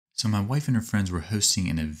So my wife and her friends were hosting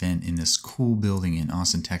an event in this cool building in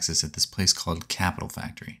Austin, Texas at this place called Capital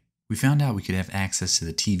Factory. We found out we could have access to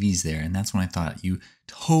the TVs there, and that's when I thought you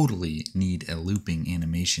totally need a looping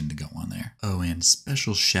animation to go on there. Oh, and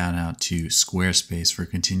special shout out to Squarespace for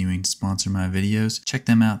continuing to sponsor my videos. Check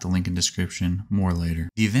them out, the link in description, more later.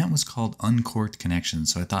 The event was called Uncorked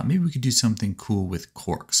Connections, so I thought maybe we could do something cool with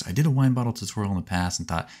corks. I did a wine bottle tutorial in the past and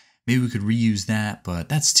thought maybe we could reuse that, but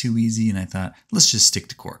that's too easy, and I thought, let's just stick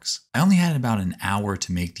to corks. I only had about an hour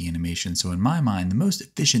to make the animation, so in my mind, the most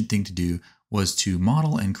efficient thing to do was to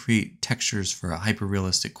model and create textures for a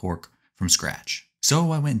hyper-realistic cork from scratch.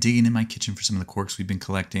 So I went digging in my kitchen for some of the corks we've been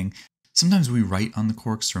collecting. Sometimes we write on the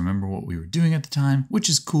corks to remember what we were doing at the time, which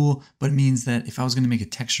is cool, but it means that if I was going to make a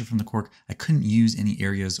texture from the cork, I couldn't use any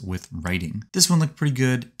areas with writing. This one looked pretty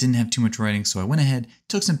good, didn't have too much writing, so I went ahead,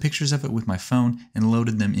 took some pictures of it with my phone, and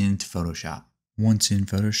loaded them into Photoshop. Once in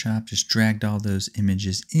Photoshop, just dragged all those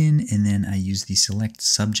images in, and then I used the Select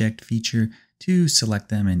Subject feature to select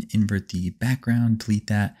them and invert the background, delete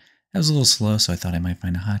that. That was a little slow, so I thought I might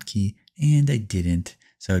find a hotkey, and I didn't.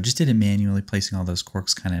 So just did it manually, placing all those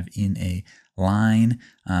corks kind of in a line.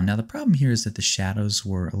 Now the problem here is that the shadows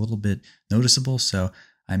were a little bit noticeable, so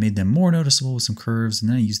I made them more noticeable with some curves,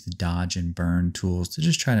 and then I used the dodge and burn tools to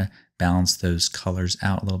just try to balance those colors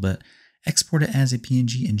out a little bit. Export it as a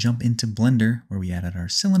PNG and jump into Blender, where we added our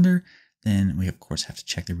cylinder. Then we of course have to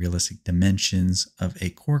check the realistic dimensions of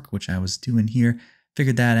a cork, which I was doing here.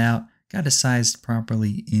 Figured that out, got it sized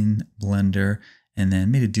properly in Blender, and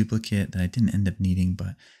then made a duplicate that I didn't end up needing,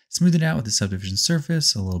 but smoothed it out with the subdivision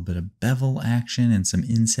surface, a little bit of bevel action and some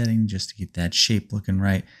insetting just to get that shape looking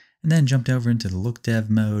right, and then jumped over into the look dev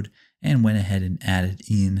mode and went ahead and added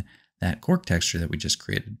in that cork texture that we just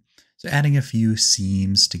created. So adding a few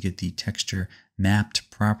seams to get the texture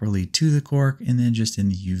mapped properly to the cork, and then just in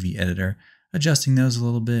the UV editor, adjusting those a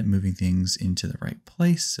little bit, moving things into the right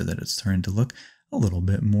place so that it's starting to look a little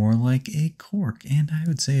bit more like a cork. And I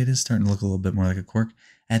would say it is starting to look a little bit more like a cork.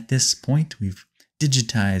 At this point, we've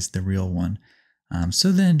digitized the real one.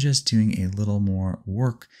 So then just doing a little more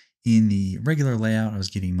work in the regular layout. I was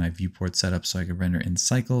getting my viewport set up so I could render in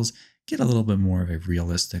cycles, get a little bit more of a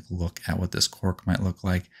realistic look at what this cork might look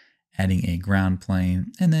like, adding a ground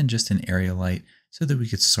plane, and then just an area light so that we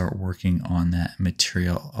could start working on that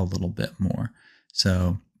material a little bit more.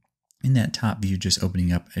 So in that top view, just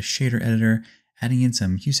opening up a shader editor, adding in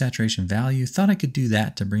some hue saturation value. Thought I could do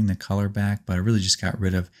that to bring the color back, but I really just got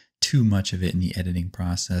rid of too much of it in the editing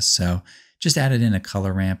process. So just added in a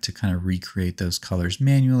color ramp to kind of recreate those colors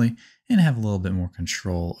manually and have a little bit more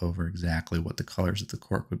control over exactly what the colors of the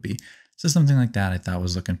cork would be. So something like that I thought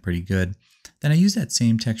was looking pretty good. Then I used that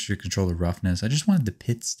same texture to control the roughness. I just wanted the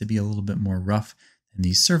pits to be a little bit more rough than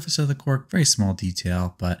the surface of the cork. Very small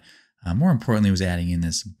detail, but more importantly was adding in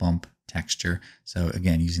this bump texture. So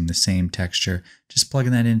again, using the same texture, just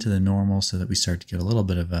plugging that into the normal so that we start to get a little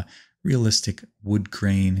bit of a realistic wood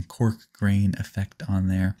grain, cork grain effect on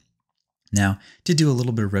there. Now, did do a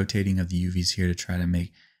little bit of rotating of the UVs here to try to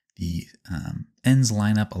make the ends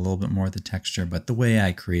line up a little bit more with the texture, but the way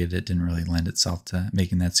I created it didn't really lend itself to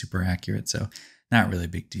making that super accurate, so not really a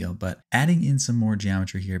big deal. But adding in some more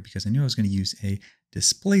geometry here because I knew I was going to use a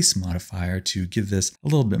displace modifier to give this a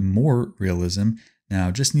little bit more realism.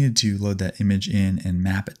 Now just needed to load that image in and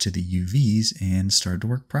map it to the UVs and start to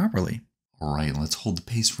work properly. All right, let's hold the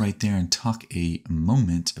pace right there and talk a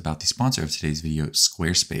moment about the sponsor of today's video,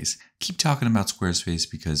 Squarespace. Keep talking about Squarespace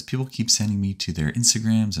because people keep sending me to their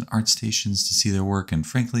Instagrams and art stations to see their work, and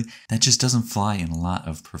frankly, that just doesn't fly in a lot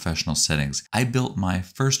of professional settings. I built my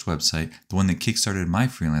first website, the one that kickstarted my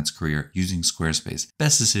freelance career, using Squarespace.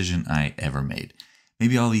 Best decision I ever made.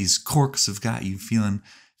 Maybe all these corks have got you feeling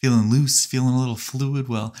loose, feeling a little fluid.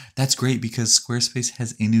 Well, that's great because Squarespace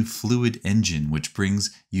has a new fluid engine, which brings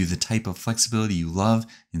you the type of flexibility you love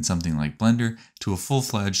in something like Blender to a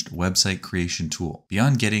full-fledged website creation tool.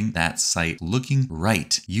 Beyond getting that site looking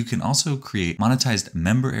right, you can also create monetized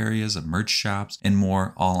member areas of merch shops and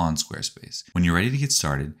more, all on Squarespace. When you're ready to get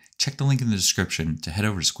started, check the link in the description to head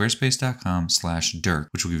over to squarespace.com/Dirk,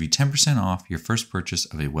 which will give you 10% off your first purchase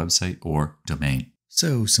of a website or domain.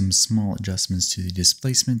 So some small adjustments to the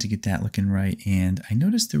displacement to get that looking right, and I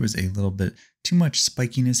noticed there was a little bit too much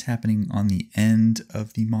spikiness happening on the end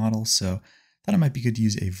of the model, so I thought it might be good to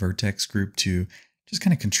use a vertex group to just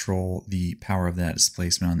kind of control the power of that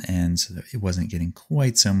displacement on the end so that it wasn't getting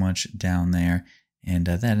quite so much down there, and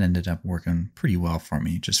that ended up working pretty well for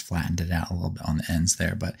me. Just flattened it out a little bit on the ends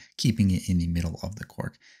there, but keeping it in the middle of the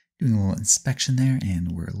cork. Doing a little inspection there,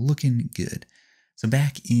 and we're looking good. So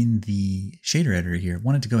back in the shader editor here, I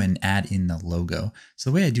wanted to go ahead and add in the logo. So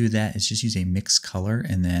the way I do that is just use a mix color,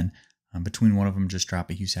 and then between one of them, just drop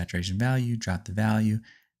a hue saturation value, drop the value.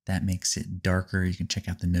 That makes it darker. You can check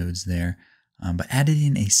out the nodes there. But added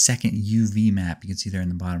in a second UV map, you can see there in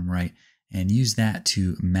the bottom right, and use that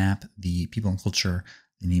to map the people and culture,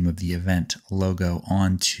 the name of the event logo,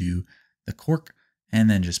 onto the cork, and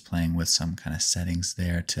then just playing with some kind of settings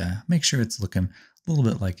there to make sure it's looking a little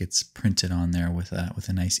bit like it's printed on there with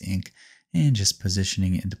a nice ink, and just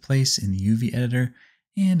positioning it into place in the UV editor.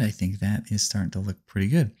 And I think that is starting to look pretty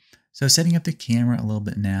good. So setting up the camera a little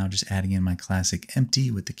bit now, just adding in my classic empty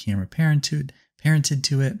with the camera parented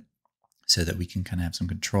to it so that we can kind of have some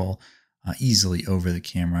control easily over the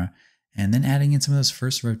camera. And then adding in some of those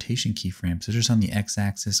first rotation keyframes. So just on the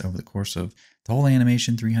x-axis over the course of the whole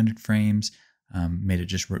animation, 300 frames, made it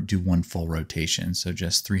just do one full rotation. So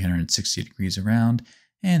just 360 degrees around,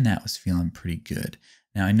 and that was feeling pretty good.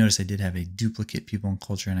 Now I noticed I did have a duplicate people and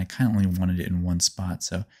culture, and I kind of only wanted it in one spot.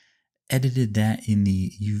 So edited that in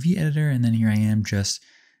the UV editor, and then here I am just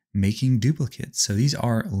making duplicates. So these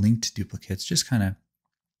are linked duplicates, just kind of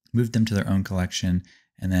moved them to their own collection.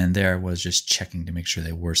 And then there I was just checking to make sure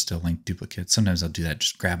they were still linked duplicates. Sometimes I'll do that,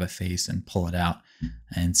 just grab a face and pull it out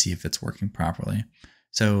and see if it's working properly.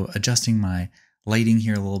 So adjusting my lighting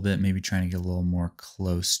here a little bit, maybe trying to get a little more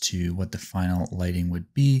close to what the final lighting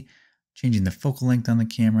would be, changing the focal length on the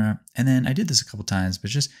camera. And then I did this a couple times,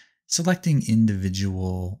 but just selecting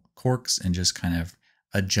individual corks and just kind of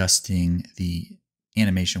adjusting the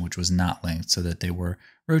animation, which was not linked, so that they were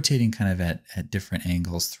rotating kind of at different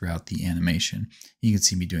angles throughout the animation. You can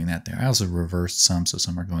see me doing that there. I also reversed some, so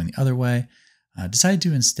some are going the other way. Decided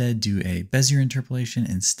to instead do a Bezier interpolation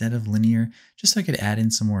instead of linear, just so I could add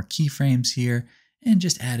in some more keyframes here and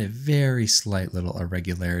just add a very slight little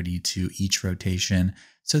irregularity to each rotation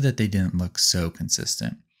so that they didn't look so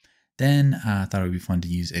consistent. Then I thought it would be fun to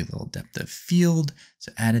use a little depth of field,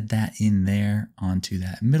 so added that in there onto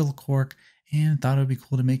that middle cork, and thought it would be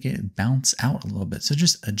cool to make it bounce out a little bit. So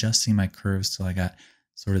just adjusting my curves till I got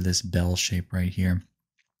sort of this bell shape right here.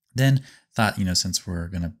 Then thought, since we're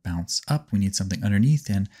going to bounce up, we need something underneath,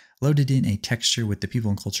 and loaded in a texture with the People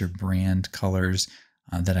and Culture brand colors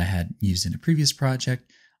that I had used in a previous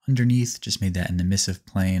project. Underneath, just made that an emissive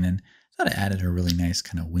plane, and thought it added a really nice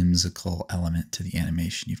kind of whimsical element to the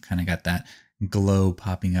animation. You've kind of got that glow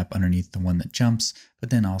popping up underneath the one that jumps,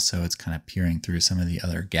 but then also it's kind of peering through some of the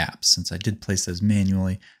other gaps. Since I did place those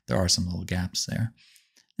manually, there are some little gaps there.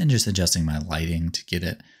 Then just adjusting my lighting to get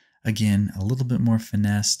it, again, a little bit more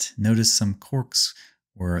finessed. Notice some corks,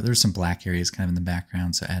 or there's some black areas kind of in the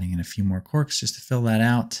background, so adding in a few more corks just to fill that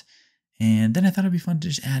out. And then I thought it'd be fun to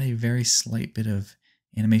just add a very slight bit of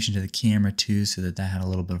animation to the camera too, so that had a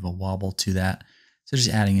little bit of a wobble to that. So just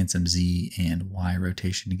adding in some Z and Y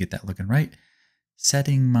rotation to get that looking right.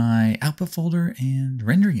 Setting my output folder and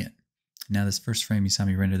rendering it. Now this first frame you saw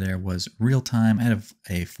me render there was real time. I had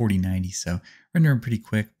a 4090, so rendering pretty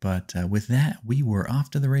quick, but with that, we were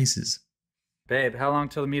off to the races. Babe, how long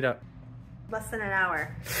till the meetup? Less than an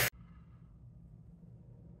hour.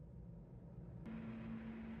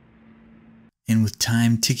 And with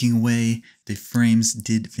time ticking away, the frames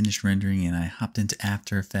did finish rendering, and I hopped into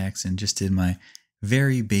After Effects and just did my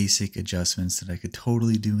very basic adjustments that I could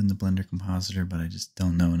totally do in the Blender Compositor, but I just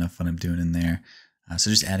don't know enough what I'm doing in there. So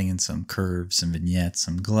just adding in some curves, some vignettes,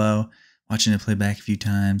 some glow, watching it play back a few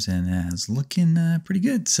times, and it was looking pretty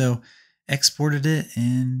good. So exported it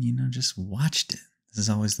and, just watched it. This is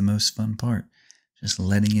always the most fun part, just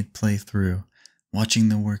letting it play through, watching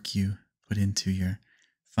the work you put into your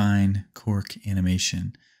fine cork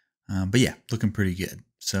animation. But yeah, looking pretty good.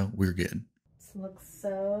 So we're good. This looks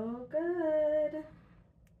so good.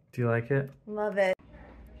 Do you like it? Love it.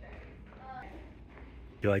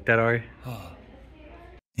 You like that, Ari?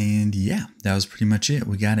 And yeah, that was pretty much it.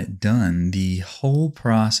 We got it done. The whole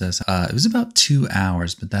process, it was about 2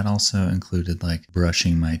 hours, but that also included like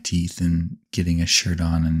brushing my teeth and getting a shirt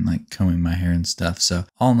on and like combing my hair and stuff. So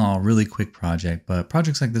all in all, really quick project, but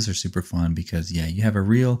projects like this are super fun because yeah, you have a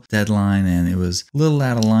real deadline, and it was a little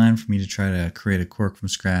out of line for me to try to create a cork from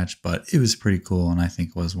scratch, but it was pretty cool. And I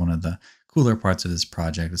think was one of the cooler parts of this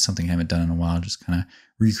project. It's something I haven't done in a while, just kind of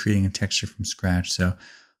recreating a texture from scratch. So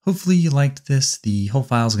hopefully you liked this. The whole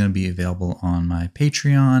file is going to be available on my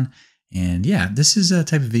Patreon. And yeah, this is a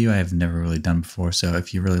type of video I have never really done before. So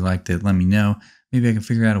if you really liked it, let me know. Maybe I can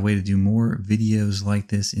figure out a way to do more videos like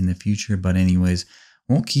this in the future. But anyways,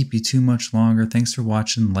 won't keep you too much longer. Thanks for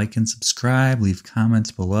watching. Like and subscribe. Leave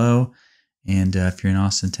comments below. And if you're in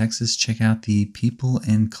Austin, Texas, check out the People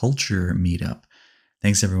and Culture meetup.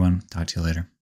 Thanks, everyone. Talk to you later.